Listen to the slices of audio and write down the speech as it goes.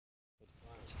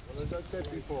as I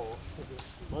said before,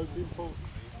 most importantly,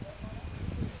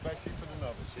 especially for the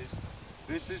novices,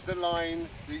 this is the line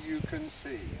that you can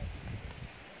see.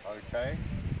 Okay?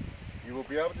 You will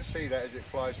be able to see that as it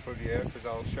flies through the air because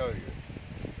I'll show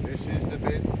you. This is the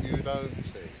bit you don't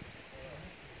see.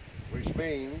 Which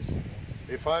means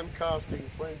if I'm casting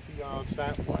 20 yards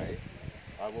that way,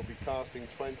 I will be casting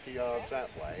 20 yards that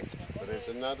way, but there's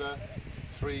another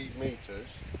 3 meters.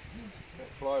 That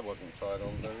fly wasn't tied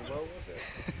on very well, was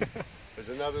it? There's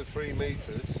another 3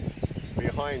 meters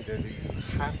behind it that you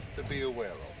have to be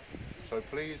aware of. So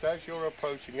please, as you're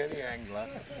approaching any angler,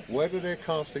 whether they're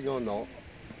casting or not,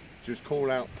 just call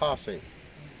out passing.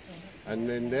 And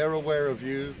then they're aware of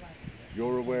you,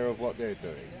 you're aware of what they're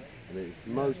doing. And it's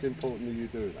most important that you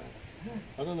do that.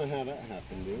 I don't know how that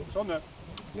happened, Neil. It's on there.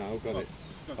 No, I've got it.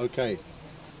 Okay,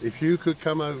 if you could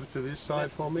come over to this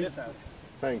side for me.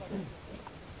 Thank you.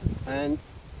 And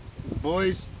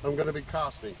boys, I'm going to be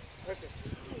casting.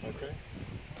 Okay.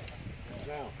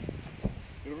 Now,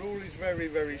 the rule is very,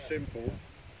 very simple.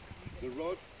 The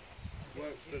rod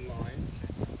works the line.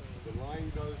 The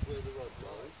line goes where the rod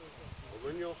goes. And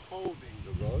when you're holding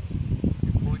the rod,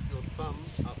 you point your thumb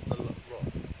up the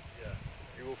rod.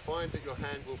 You will find that your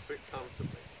hand will fit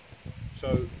comfortably.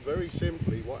 So very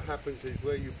simply, what happens is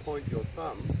where you point your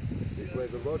thumb is where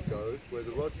the rod goes. Where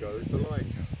the rod goes, the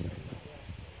line goes.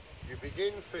 You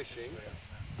begin fishing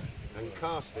and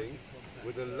casting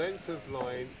with a length of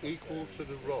line equal to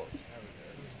the rod,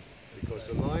 because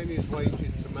the line is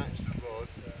weighted to match the rod.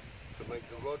 To make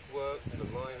the rod work, the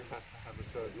line has to have a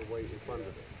certain weight in front of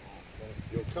it.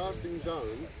 Your casting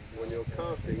zone, when you're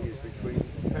casting, is between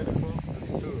 10 o'clock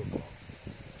and 2 o'clock.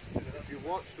 If you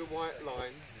watch the white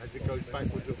line as it goes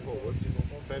backwards and forwards,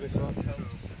 10 o'clock, 2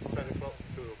 o'clock,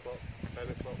 2 o'clock, 10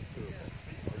 o'clock, 2 o'clock.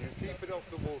 And you keep it off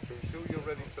the water until you're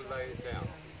ready to lay it down.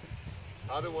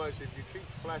 Otherwise, if you keep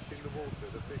splashing the water,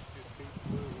 the fish just keep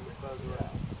moving further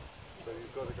out. So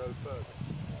you've got to go further.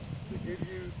 To give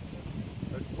you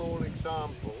a small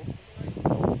example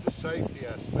of the safety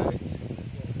aspect,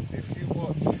 if you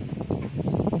watch,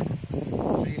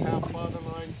 see how far the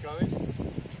line's going?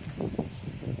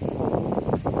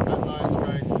 That line's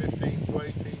going 15 to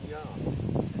 18 yards.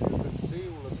 You can see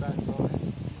all of that line.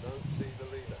 You don't see the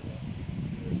leader.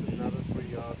 There's another 3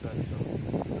 yards at a time.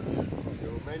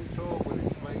 Your mentor will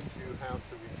explain to you how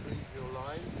to retrieve your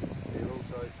line. He'll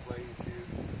also explain to you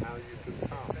how you can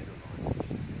cast your line.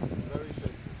 Very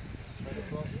simple. 10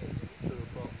 o'clock, 2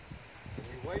 o'clock. And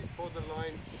you wait for the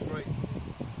line to straighten.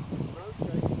 There's no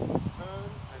change. Turn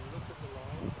and look at the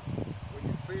line. When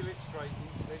you feel it straighten,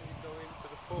 then you go into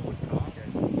the forward cast.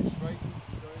 You straighten,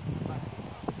 you go into the backward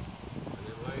cast. And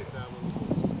then lay it down on the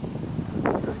water.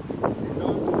 Okay? You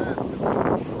don't have to.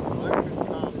 I can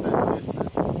cast that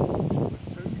distance with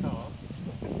 2 casts.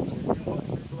 If you watch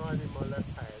this line in my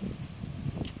left hand,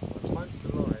 I punch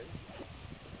the line,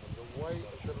 and the weight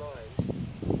of the line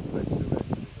affects the rest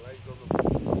of it. It lays on the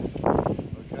water.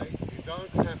 Okay? You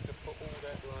don't have to put all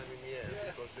that line in the air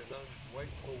because there's no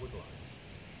weight forward line.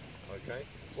 Okay?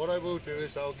 What I will do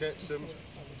is I'll get some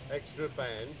extra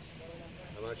bands,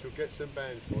 and I shall get some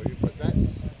bands for you, but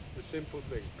that's the simple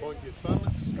thing. Point your thumb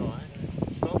at the sky,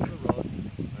 stop the rod,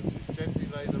 and just gently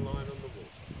lay the line on the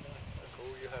water. That's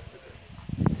all you have to do.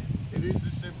 It is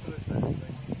as simple as that.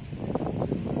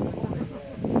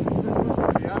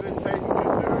 The other 10 can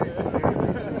do it.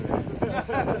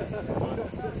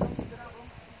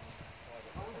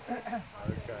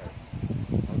 Okay.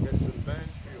 I'll get some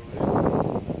bands for your wrist,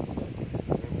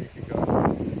 and then we can go.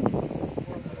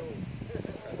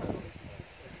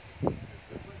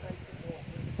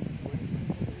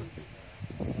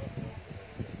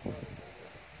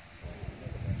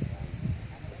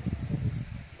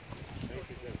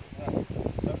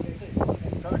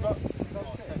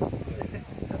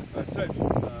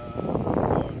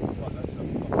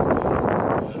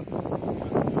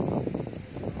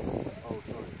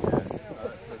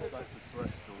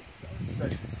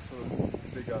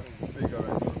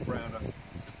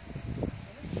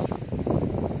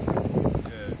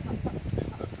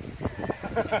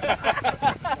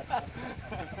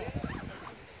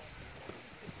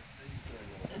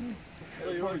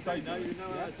 Well, you already know, you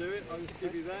know how to do it. I'll just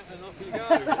give you that and off you go.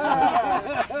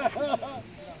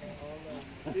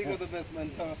 You got the best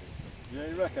mentor. Yeah,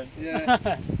 you reckon?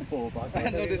 Yeah. Poor bug.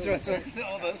 No disrespect to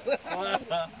others.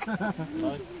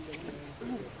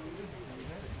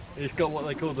 He's got what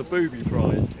they call the booby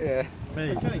prize. Yeah.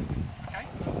 Me. Okay.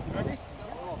 Ready?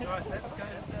 Right, let's go.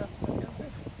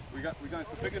 We going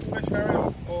for biggest fish, Harry,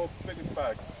 or biggest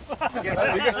bag?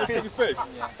 Biggest fish.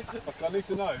 Yeah. I need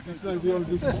to know. There's no beyond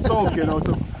this stalking or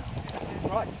something.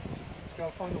 Right. go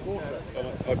find the water.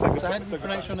 I'll take So how do you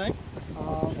pronounce your name?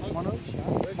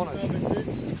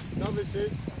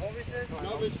 Novices.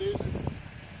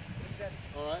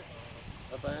 Alright,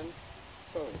 a band.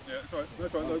 Sorry. Yeah, sorry.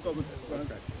 That's right. No problem.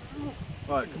 Okay.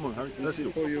 Right, come on, Harry. Let's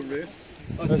go. Pull your wrist.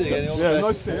 Nice to see you again. Yeah,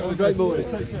 nice to see you. Have a great morning.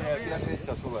 Yeah,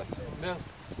 that's all the best. Now.